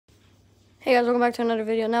Hey guys, welcome back to another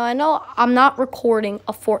video. Now, I know I'm not recording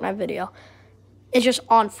a Fortnite video. It's just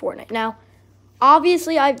on Fortnite. Now,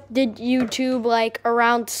 obviously, I did YouTube, like,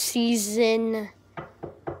 around Season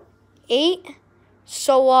 8.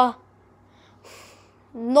 So,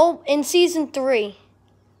 in Season 3,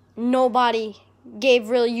 nobody gave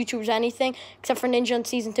really YouTubers anything, except for Ninja in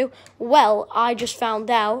Season 2. Well, I just found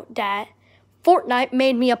out that Fortnite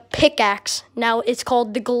made me a pickaxe. Now, it's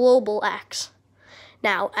called the Global Axe.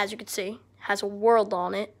 Now, as you can see, has a world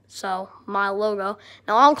on it, so my logo.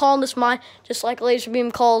 Now, I'm calling this mine, just like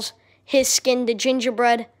Laserbeam calls his skin the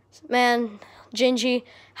gingerbread man, Gingy.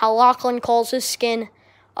 How Lachlan calls his skin,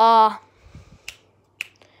 the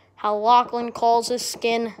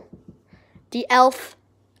elf.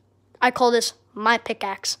 I call this my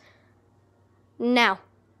pickaxe. Now,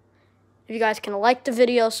 if you guys can like the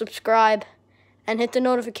video, subscribe, and hit the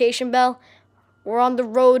notification bell, we're on the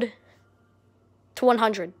road to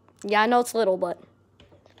 100. Yeah, I know it's little, but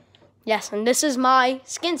yes, and this is my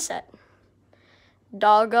skin set.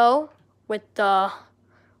 Doggo with the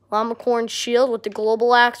Llamacorn shield, with the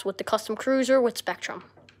Global Axe, with the custom cruiser, with Spectrum.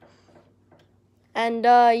 And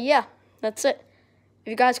yeah, that's it.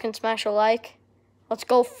 If you guys can smash a like, let's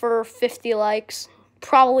go for 50 likes.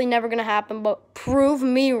 Probably never gonna happen, but prove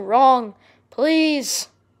me wrong, please.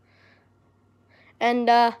 And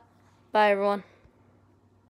bye everyone.